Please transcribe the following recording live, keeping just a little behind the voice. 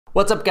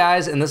What's up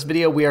guys? In this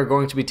video we are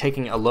going to be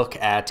taking a look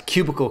at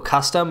Cubicle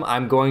Custom.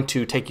 I'm going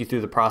to take you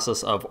through the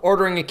process of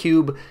ordering a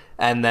cube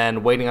and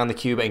then waiting on the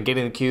cube and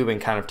getting the cube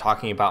and kind of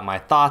talking about my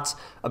thoughts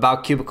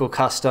about Cubicle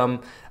Custom.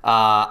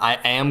 I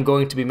am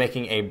going to be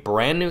making a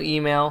brand new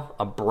email,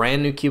 a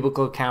brand new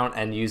Cubicle account,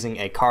 and using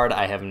a card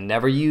I have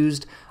never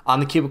used on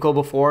the Cubicle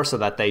before so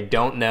that they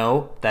don't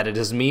know that it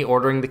is me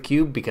ordering the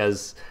cube,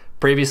 because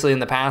previously in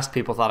the past,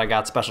 people thought I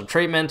got special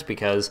treatment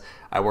because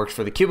I worked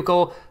for the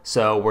Cubicle,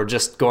 so we're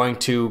just going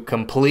to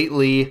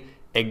completely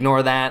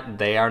ignore that.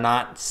 They are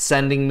not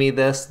sending me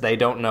this. They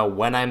don't know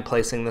when I'm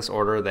placing this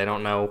order. They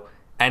don't know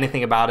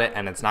anything about it,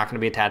 and it's not going to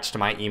be attached to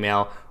my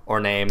email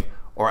or name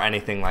or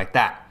anything like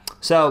that.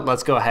 So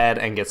let's go ahead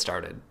and get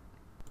started.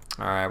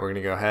 All right, we're going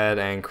to go ahead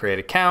and create an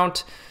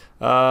account.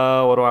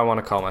 What do I want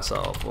to call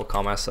myself? We'll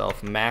call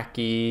myself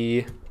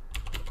Mackie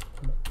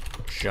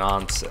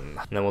Johnson.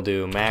 And then we'll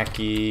do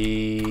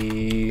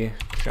Mackie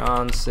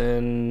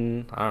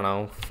Johnson, I don't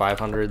know,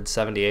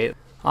 578.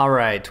 All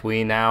right,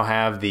 we now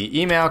have the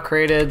email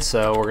created,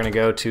 so we're gonna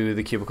go to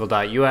the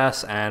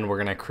cubicle.us and we're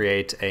gonna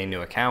create a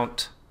new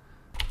account.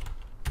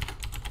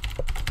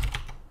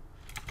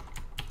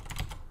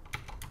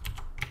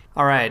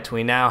 All right,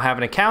 we now have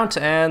an account,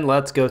 and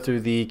let's go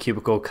through the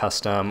Cubicle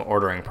Custom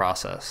ordering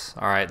process.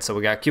 All right, so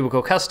we got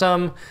Cubicle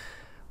Custom.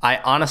 I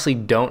honestly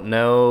don't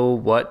know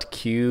what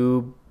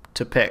cube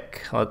to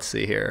pick. Let's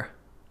see here.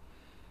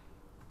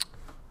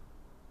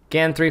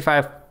 GAN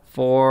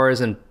 354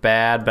 isn't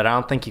bad, but I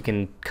don't think you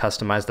can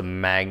customize the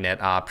magnet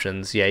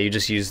options. Yeah, you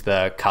just use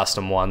the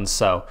custom ones,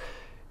 so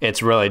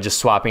it's really just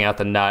swapping out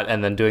the nut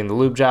and then doing the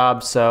lube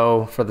job.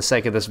 So for the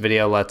sake of this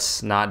video,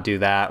 let's not do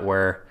that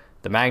where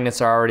the magnets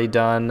are already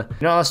done.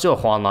 You know, let's do a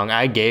Huanlong.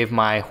 I gave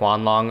my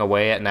Huanlong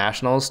away at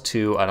Nationals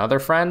to another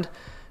friend,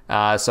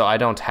 so I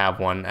don't have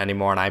one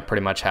anymore, and I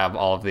pretty much have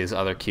all of these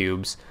other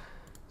cubes.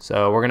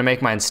 So we're gonna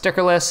make mine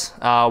stickerless.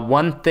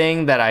 One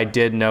thing that I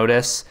did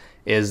notice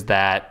is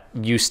that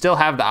you still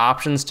have the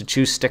options to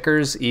choose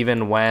stickers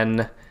even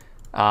when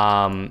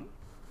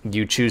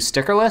you choose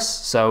stickerless.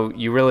 So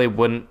you really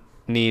wouldn't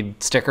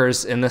need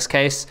stickers in this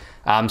case.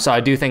 So I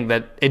do think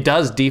that it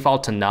does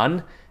default to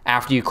none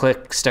after you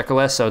click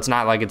stickerless. So it's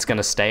not like it's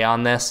gonna stay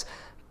on this,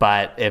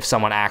 but if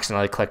someone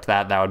accidentally clicked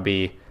that, that would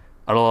be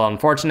a little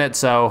unfortunate.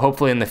 So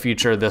hopefully in the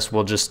future, this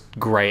will just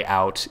gray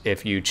out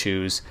if you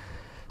choose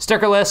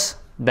stickerless.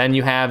 Then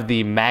you have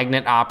the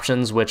magnet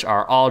options, which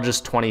are all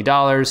just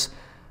 $20.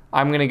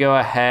 I'm gonna go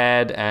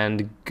ahead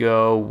and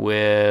go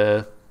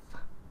with,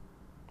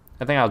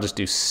 I think I'll just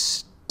do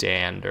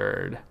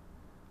standard.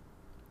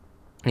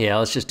 Yeah,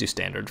 let's just do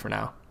standard for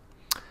now.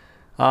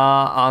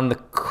 On the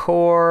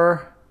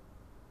core,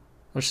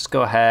 let's just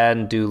go ahead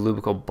and do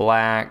Cubicle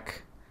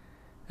black.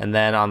 And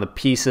then on the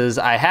pieces,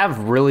 I have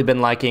really been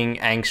liking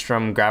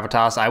Angstrom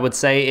Gravitas. I would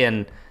say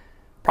in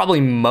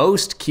probably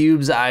most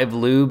cubes I've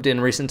lubed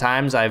in recent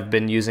times, I've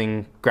been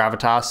using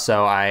Gravitas,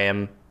 so I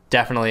am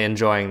definitely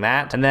enjoying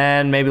that. And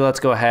then maybe let's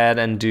go ahead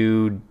and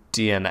do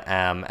D&M.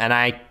 And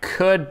I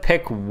could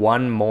pick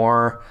one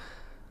more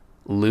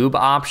lube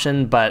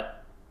option,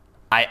 but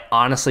I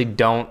honestly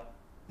don't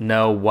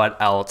know what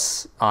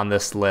else on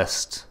this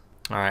list.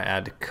 All right,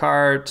 add to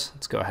cart.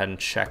 Let's go ahead and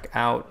check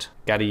out.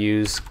 Got to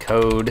use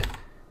code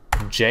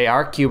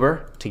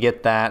JRCuber to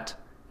get that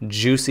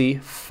juicy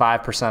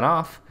 5%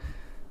 off.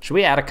 Should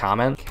we add a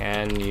comment?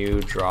 Can you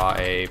draw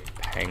a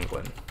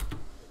penguin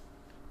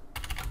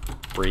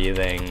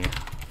breathing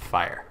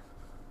fire?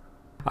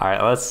 All right,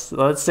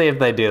 let's see if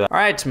they do that. All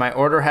right, my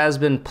order has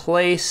been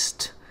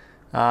placed.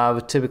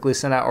 We typically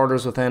send out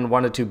orders within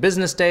 1 to 2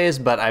 business days,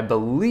 but I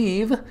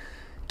believe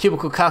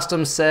Cubicle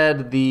Custom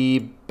said the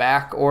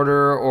back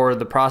order or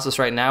the process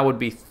right now would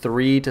be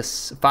 5 to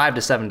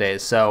 7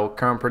 days. So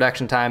current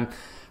production time,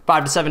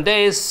 5 to 7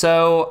 days.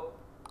 So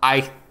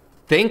I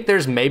think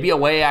there's maybe a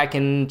way I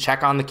can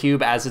check on the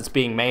cube as it's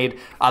being made.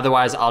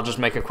 Otherwise, I'll just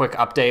make a quick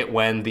update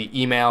when the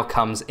email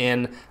comes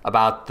in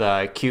about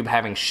the cube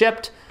having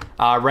shipped.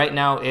 Right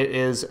now it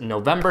is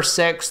November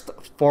 6th,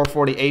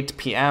 4:48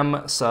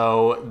 p.m.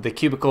 So the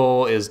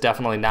Cubicle is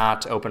definitely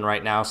not open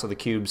right now. So the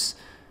cube's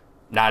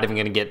not even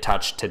gonna get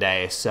touched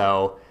today.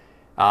 So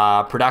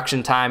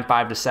production time,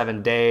 5 to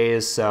 7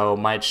 days. So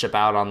might ship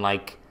out on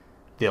like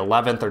the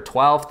 11th or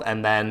 12th,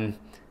 and then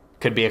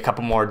could be a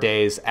couple more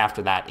days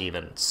after that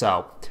even.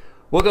 So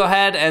we'll go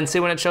ahead and see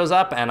when it shows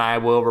up, and I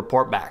will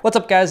report back. What's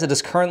up guys? It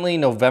is currently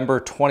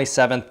November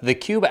 27th. The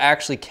cube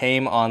actually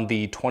came on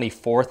the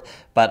 24th,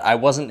 but I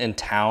wasn't in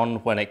town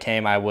when it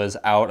came. I was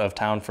out of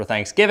town for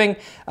Thanksgiving,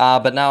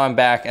 but now I'm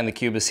back and the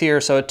cube is here.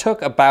 So it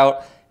took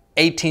about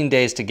 18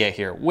 days to get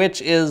here,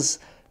 which is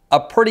a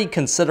pretty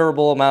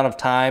considerable amount of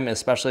time,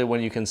 especially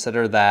when you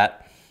consider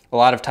that a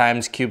lot of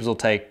times cubes will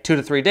take 2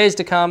 to 3 days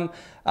to come.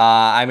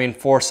 I mean,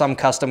 for some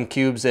custom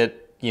cubes,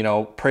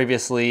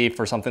 previously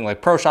for something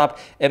like Pro Shop,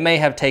 it may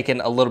have taken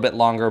a little bit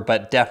longer,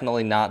 but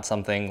definitely not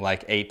something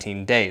like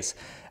 18 days.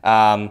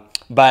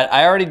 But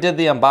I already did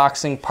the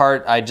unboxing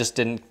part. I just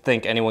didn't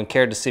think anyone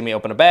cared to see me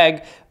open a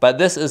bag. But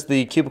this is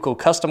the Cubicle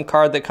custom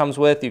card that comes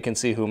with. You can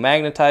see who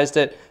magnetized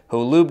it, who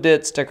lubed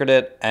it, stickered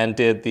it, and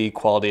did the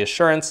quality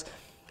assurance.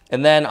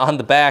 And then on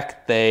the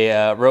back, they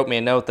wrote me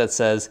a note that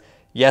says,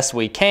 yes,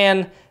 we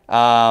can.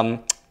 I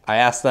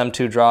asked them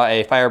to draw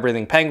a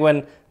fire-breathing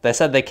penguin. They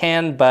said they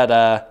can, but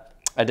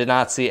I did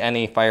not see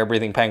any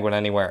fire-breathing penguin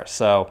anywhere.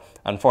 So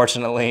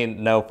unfortunately,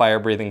 no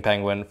fire-breathing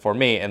penguin for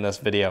me in this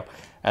video.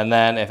 And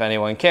then if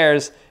anyone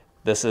cares,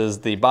 this is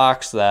the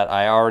box that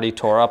I already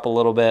tore up a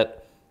little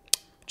bit.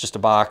 Just a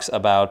box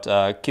about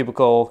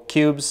Cubicle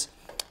cubes.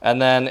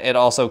 And then it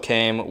also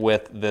came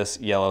with this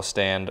yellow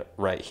stand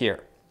right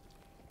here.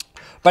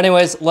 But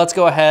anyways, let's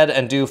go ahead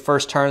and do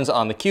first turns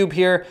on the cube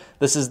here.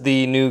 This is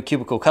the new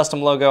Cubicle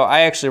custom logo.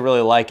 I actually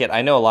really like it.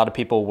 I know a lot of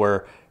people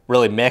were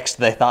really mixed.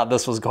 They thought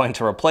this was going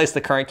to replace the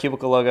current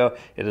Cubicle logo.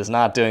 It is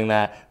not doing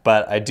that,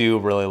 but I do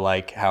really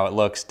like how it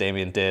looks.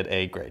 Damien did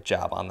a great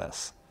job on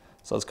this.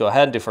 So let's go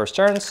ahead and do first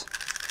turns.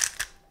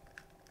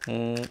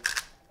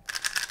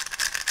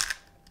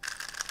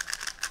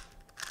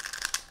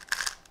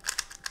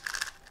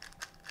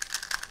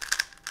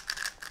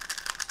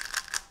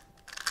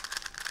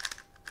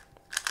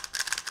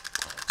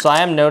 So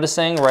I am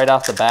noticing right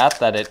off the bat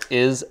that it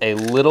is a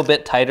little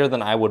bit tighter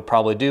than I would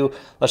probably do.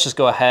 Let's just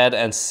go ahead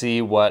and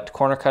see what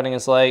corner cutting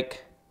is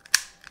like.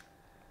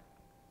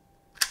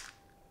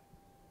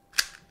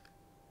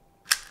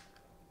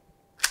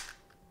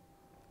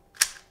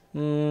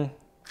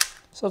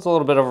 So it's a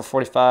little bit over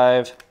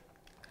 45.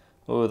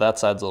 Ooh, that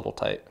side's a little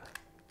tight.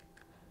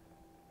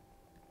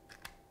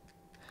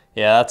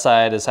 Yeah, that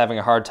side is having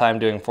a hard time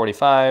doing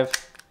 45.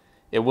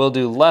 It will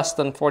do less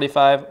than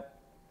 45.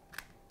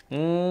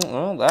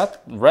 Well,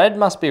 that red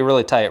must be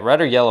really tight. Red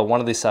or yellow,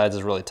 one of these sides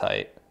is really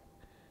tight.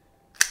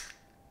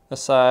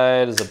 This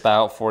side is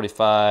about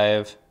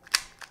 45.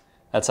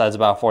 That side's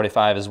about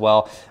 45 as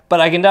well.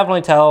 But I can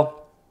definitely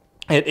tell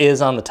it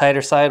is on the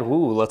tighter side.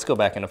 Ooh, let's go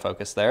back into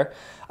focus there.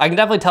 I can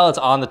definitely tell it's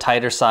on the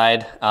tighter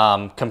side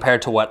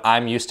compared to what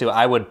I'm used to.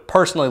 I would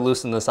personally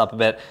loosen this up a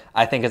bit.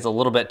 I think it's a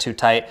little bit too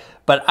tight.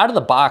 But out of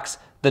the box,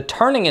 the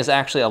turning is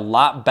actually a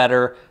lot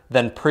better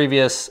than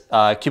previous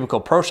Cubicle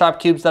Pro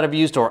Shop cubes that I've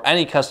used, or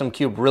any custom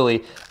cube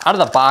really. Out of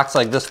the box,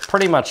 like, this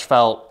pretty much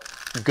felt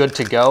good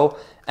to go.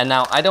 And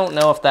now I don't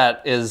know if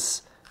that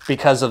is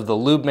because of the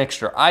lube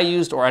mixture I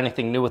used or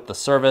anything new with the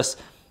service.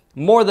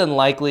 More than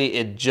likely,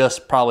 it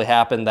just probably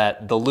happened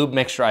that the lube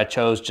mixture I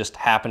chose just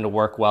happened to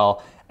work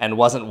well and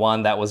wasn't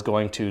one that was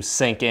going to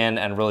sink in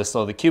and really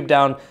slow the cube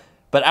down.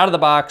 But out of the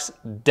box,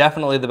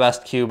 definitely the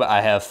best cube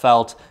I have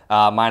felt,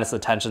 minus the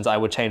tensions. I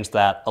would change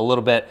that a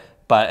little bit.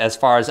 But as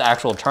far as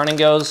actual turning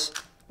goes,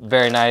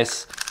 very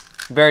nice,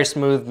 very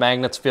smooth.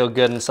 Magnets feel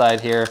good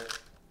inside here.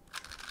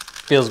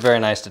 Feels very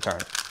nice to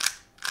turn.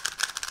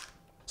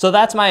 So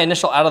that's my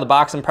initial out of the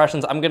box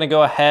impressions. I'm gonna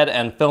go ahead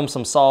and film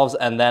some solves,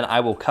 and then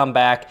I will come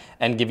back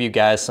and give you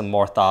guys some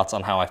more thoughts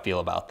on how I feel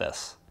about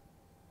this.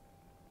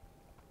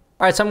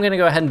 All right, so I'm gonna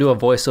go ahead and do a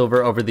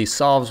voiceover over these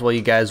solves while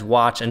you guys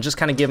watch and just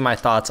kind of give my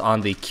thoughts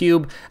on the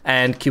cube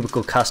and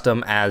Cubicle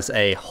Custom as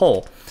a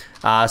whole.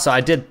 So I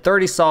did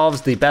 30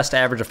 solves. The best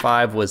average of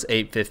 5 was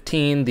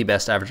 815, the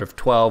best average of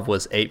 12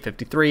 was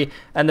 853,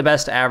 and the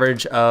best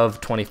average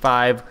of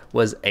 25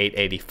 was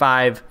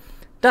 885.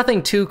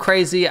 Nothing too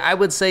crazy. I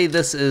would say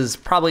this is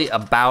probably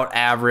about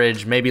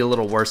average, maybe a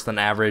little worse than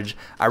average.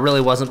 I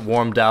really wasn't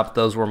warmed up.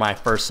 Those were my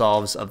first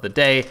solves of the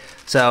day,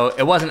 so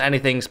it wasn't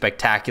anything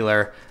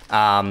spectacular.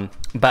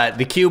 But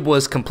the cube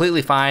was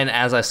completely fine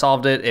as I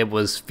solved it. It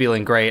was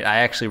feeling great. I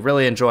actually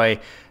really enjoy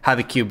how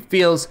the cube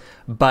feels,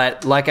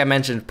 but like I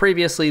mentioned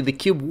previously, the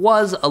cube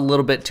was a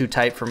little bit too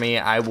tight for me.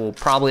 I will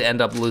probably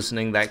end up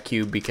loosening that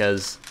cube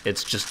because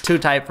it's just too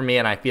tight for me,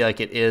 and I feel like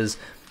it is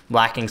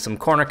lacking some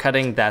corner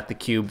cutting that the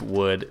cube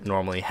would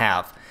normally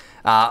have.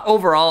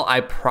 Overall,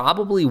 I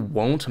probably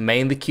won't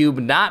main the cube,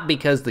 not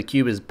because the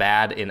cube is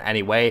bad in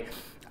any way.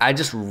 I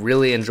just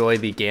really enjoy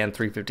the GAN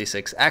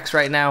 356X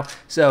right now.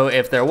 So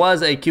if there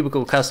was a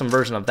Cubicle custom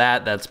version of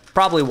that, that's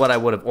probably what I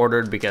would have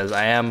ordered because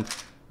I am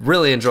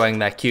really enjoying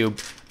that cube.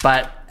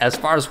 But as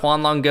far as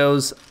Huanglong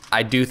goes,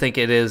 I do think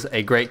it is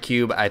a great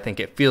cube. I think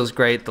it feels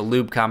great. The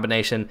lube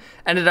combination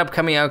ended up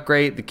coming out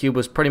great. The cube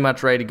was pretty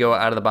much ready to go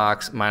out of the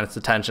box, minus the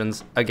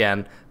tensions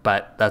again,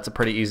 but that's a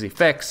pretty easy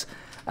fix.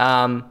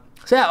 So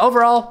yeah,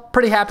 overall,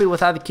 pretty happy with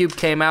how the cube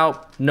came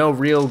out. No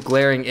real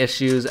glaring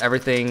issues.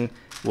 Everything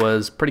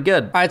was pretty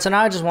good. All right, so now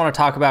I just want to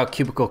talk about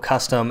Cubicle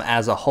Custom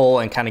as a whole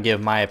and kind of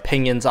give my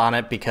opinions on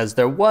it, because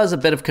there was a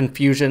bit of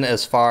confusion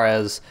as far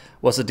as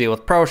what's the deal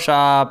with Pro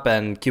Shop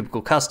and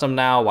Cubicle Custom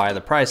now, why the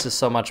price is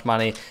so much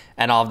money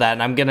and all of that.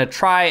 And I'm gonna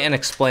try and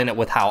explain it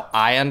with how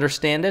I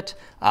understand it.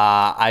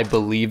 I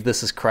believe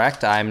this is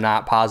correct. I'm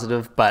not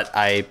positive, but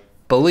I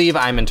believe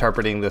I'm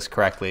interpreting this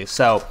correctly.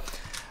 So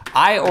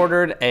I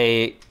ordered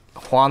a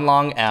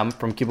Huanglong M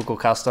from Cubicle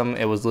Custom.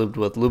 It was lubed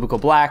with Lubical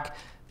Black,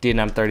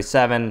 D&M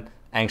 37,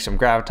 Angstrom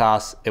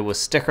Gravitas. It was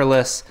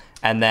stickerless,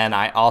 and then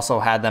I also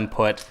had them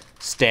put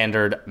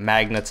standard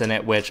magnets in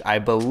it, which I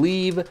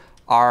believe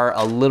are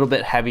a little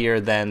bit heavier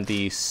than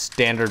the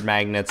standard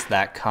magnets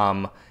that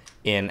come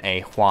in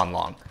a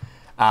Huanglong.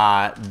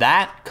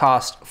 That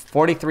cost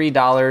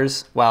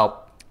 $43.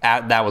 Well,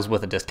 that was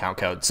with a discount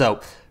code. So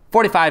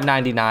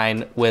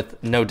 $45.99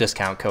 with no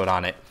discount code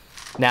on it.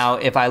 Now,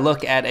 if I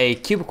look at a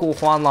Cubicle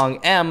Huanglong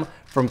M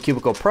from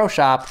Cubicle Pro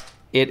Shop,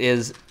 it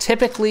is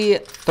typically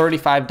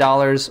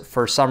 $35.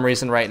 For some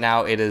reason right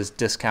now, it is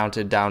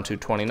discounted down to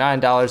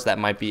 $29. That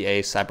might be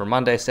a Cyber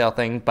Monday sale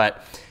thing,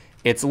 but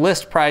its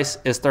list price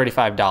is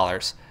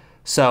 $35.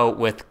 So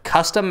with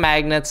custom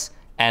magnets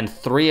and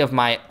 3 of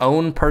my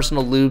own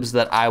personal lubes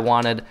that I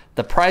wanted,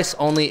 the price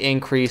only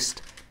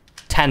increased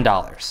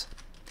 $10.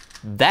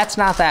 That's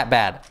not that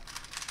bad.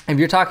 If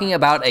you're talking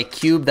about a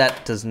cube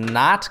that does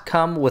not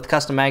come with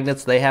custom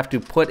magnets, they have to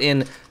put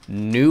in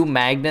new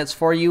magnets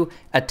for you,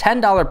 a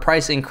 $10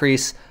 price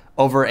increase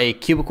over a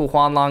Cubicle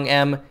Huanglong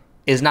M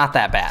is not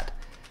that bad.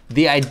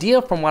 The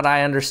idea, from what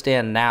I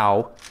understand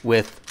now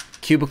with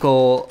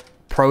Cubicle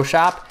Pro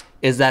Shop,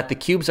 is that the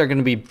cubes are going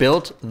to be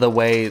built the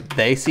way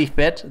they see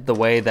fit, the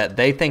way that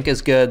they think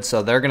is good.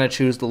 So they're going to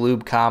choose the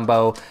lube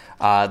combo,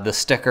 the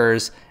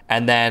stickers,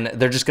 and then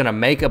they're just going to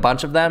make a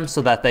bunch of them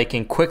so that they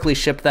can quickly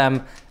ship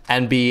them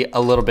and be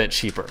a little bit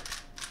cheaper.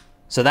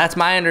 So that's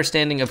my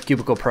understanding of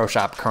Cubicle Pro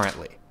Shop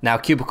currently. Now,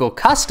 Cubicle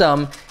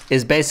Custom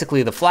is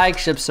basically the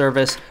flagship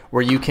service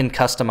where you can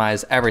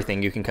customize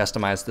everything. You can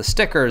customize the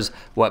stickers,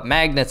 what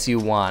magnets you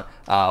want,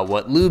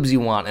 what lubes you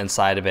want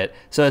inside of it.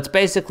 So it's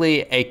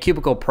basically a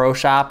Cubicle Pro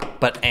Shop,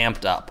 but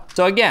amped up.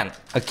 So again,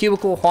 a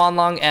Cubicle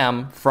Huanglong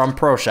M from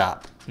Pro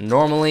Shop,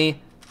 normally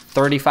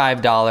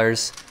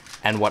 $35,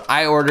 and what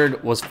I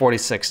ordered was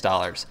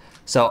 $46.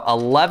 So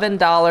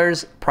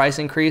 $11 price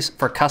increase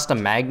for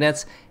custom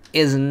magnets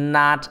is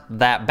not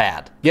that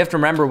bad. You have to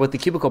remember, with the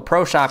Cubicle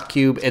Pro Shop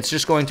cube, it's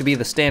just going to be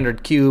the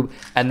standard cube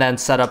and then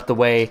set up the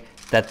way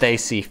that they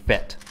see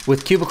fit.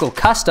 With Cubicle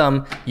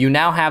Custom, you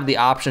now have the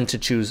option to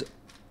choose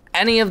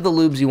any of the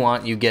lubes you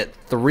want. You get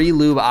 3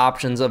 lube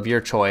options of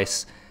your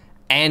choice,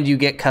 and you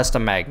get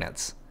custom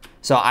magnets.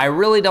 So I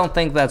really don't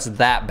think that's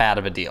that bad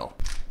of a deal.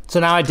 So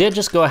now I did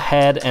just go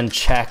ahead and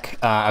check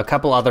a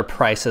couple other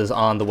prices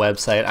on the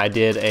website. I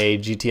did a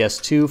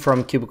GTS2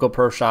 from Cubicle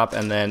Pro Shop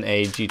and then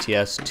a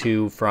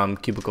GTS2 from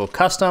Cubicle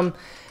Custom.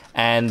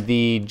 And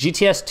the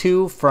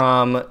GTS2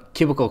 from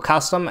Cubicle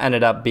Custom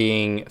ended up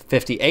being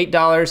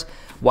 $58,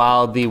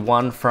 while the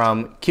one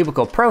from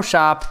Cubicle Pro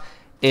Shop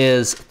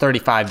is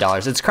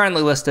 $35. It's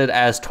currently listed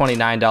as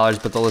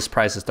 $29, but the list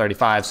price is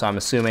 $35, so I'm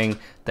assuming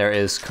there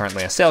is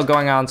currently a sale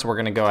going on, so we're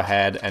gonna go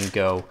ahead and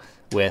go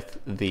with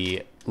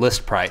the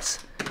list price.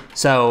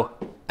 So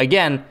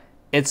again,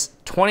 it's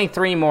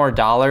 $23 more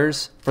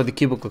for the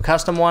Cubicle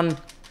Custom one,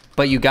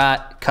 but you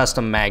got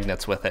custom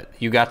magnets with it.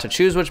 You got to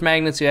choose which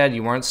magnets you had.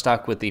 You weren't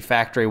stuck with the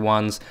factory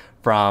ones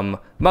from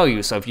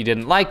Moyu. So if you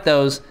didn't like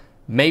those,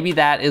 maybe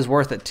that is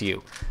worth it to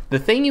you. The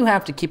thing you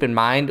have to keep in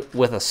mind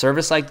with a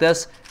service like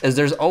this is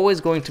there's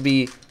always going to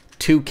be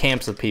 2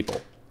 camps of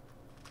people.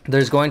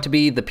 There's going to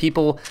be the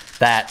people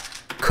that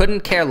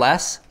couldn't care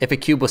less if a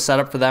cube was set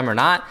up for them or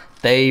not.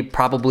 They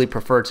probably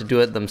prefer to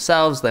do it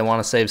themselves. They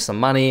want to save some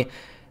money.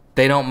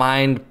 They don't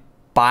mind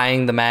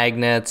buying the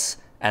magnets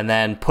and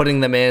then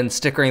putting them in,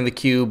 stickering the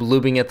cube,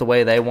 lubing it the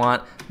way they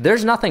want.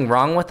 There's nothing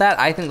wrong with that.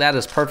 I think that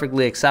is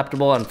perfectly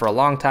acceptable, and for a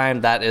long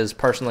time, that is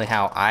personally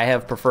how I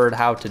have preferred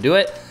how to do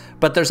it.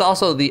 But there's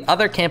also the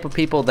other camp of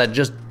people that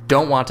just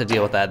don't want to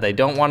deal with that. They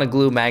don't want to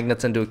glue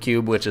magnets into a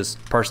cube, which is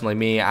personally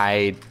me.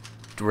 I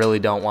really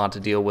don't want to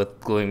deal with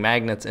gluing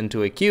magnets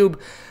into a cube.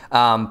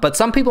 But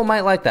some people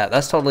might like that.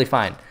 That's totally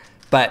fine.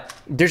 But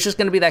there's just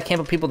going to be that camp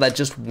of people that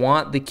just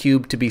want the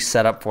cube to be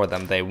set up for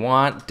them. They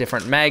want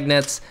different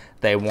magnets.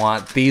 They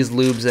want these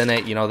lubes in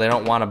it. You know, they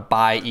don't want to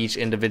buy each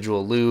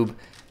individual lube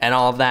and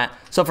all of that.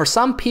 So for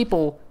some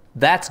people,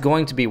 that's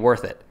going to be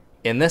worth it.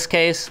 In this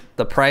case,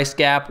 the price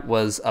gap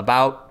was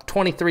about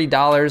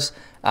 $23.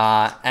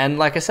 And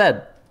like I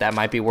said, that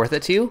might be worth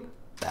it to you.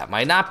 That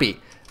might not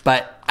be.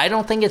 But I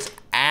don't think it's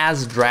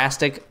as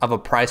drastic of a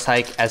price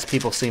hike as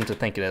people seem to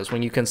think it is.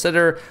 When you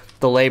consider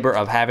the labor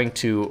of having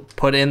to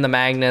put in the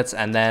magnets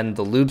and then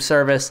the lube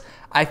service,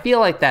 I feel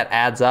like that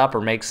adds up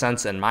or makes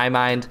sense in my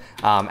mind.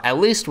 At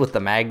least with the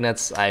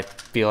magnets, I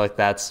feel like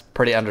that's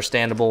pretty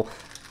understandable.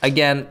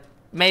 Again,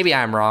 maybe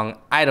I'm wrong,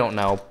 I don't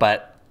know,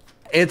 but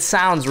it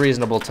sounds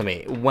reasonable to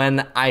me.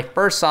 When I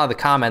first saw the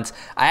comments,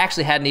 I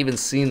actually hadn't even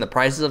seen the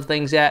prices of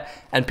things yet,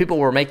 and people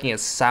were making it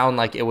sound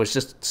like it was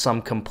just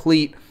some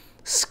complete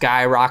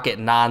skyrocket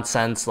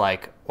nonsense,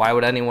 like why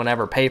would anyone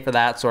ever pay for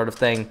that sort of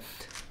thing.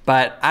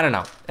 But I don't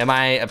know, in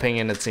my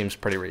opinion, it seems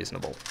pretty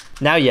reasonable.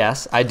 Now,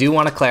 yes, I do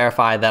want to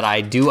clarify that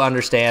I do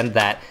understand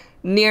that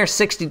near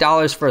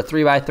 $60 for a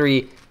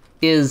 3x3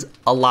 is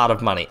a lot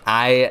of money.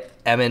 I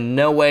am in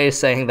no way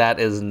saying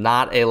that is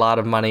not a lot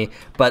of money,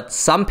 but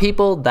some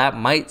people, that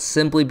might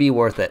simply be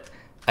worth it.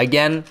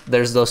 Again,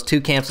 there's those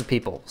 2 camps of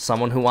people.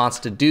 Someone who wants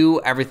to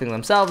do everything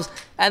themselves,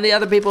 and the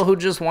other people who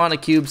just want a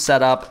cube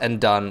set up and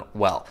done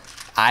well.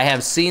 I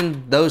have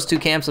seen those 2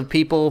 camps of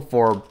people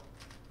for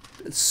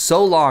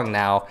so long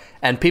now,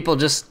 and people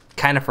just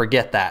kind of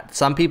forget that.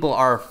 Some people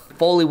are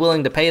fully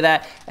willing to pay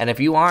that, and if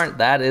you aren't,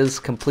 that is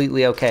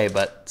completely okay,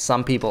 but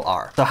some people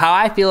are. So how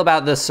I feel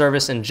about this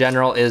service in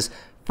general is,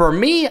 for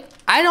me,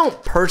 I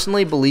don't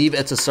personally believe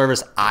it's a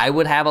service I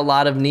would have a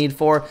lot of need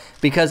for,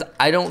 because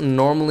I don't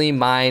normally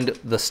mind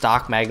the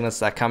stock magnets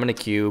that come in a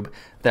cube.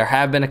 There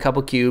have been a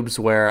couple cubes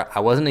where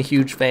I wasn't a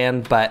huge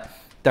fan, but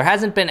there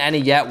hasn't been any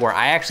yet where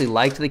I actually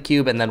liked the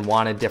cube and then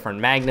wanted different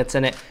magnets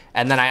in it.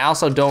 And then I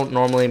also don't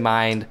normally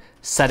mind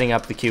setting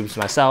up the cubes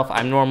myself.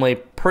 I'm normally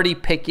pretty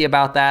picky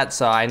about that,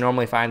 so I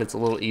normally find it's a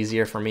little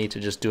easier for me to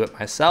just do it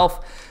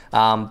myself.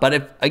 But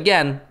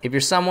if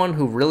you're someone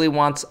who really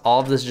wants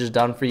all of this just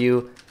done for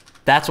you,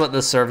 that's what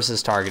this service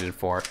is targeted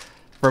for.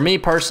 For me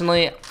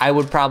personally, I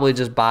would probably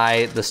just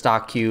buy the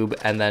stock cube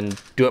and then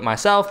do it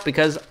myself,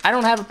 because I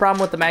don't have a problem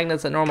with the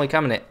magnets that normally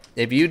come in it.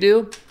 If you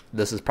do,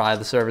 this is probably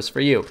the service for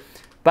you.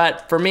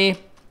 But for me,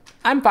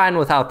 I'm fine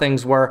with how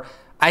things were.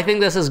 I think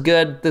this is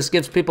good. This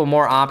gives people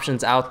more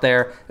options out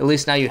there. At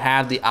least now you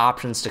have the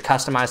options to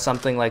customize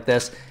something like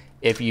this.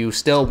 If you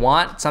still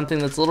want something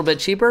that's a little bit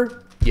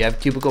cheaper, you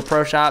have Cubicle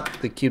Pro Shop.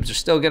 The cubes are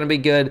still gonna be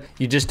good.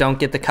 You just don't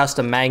get the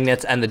custom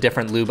magnets and the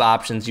different lube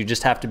options. You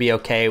just have to be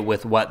okay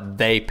with what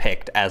they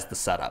picked as the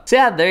setup. So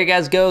yeah, there you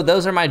guys go.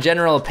 Those are my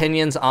general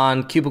opinions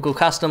on Cubicle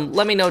Custom.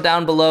 Let me know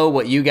down below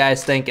what you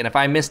guys think, and if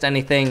I missed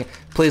anything,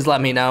 please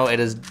let me know.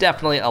 It is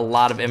definitely a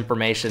lot of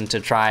information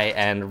to try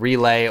and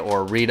relay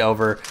or read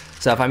over.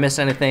 So if I missed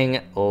anything,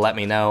 let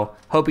me know.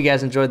 Hope you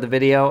guys enjoyed the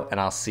video,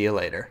 and I'll see you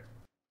later.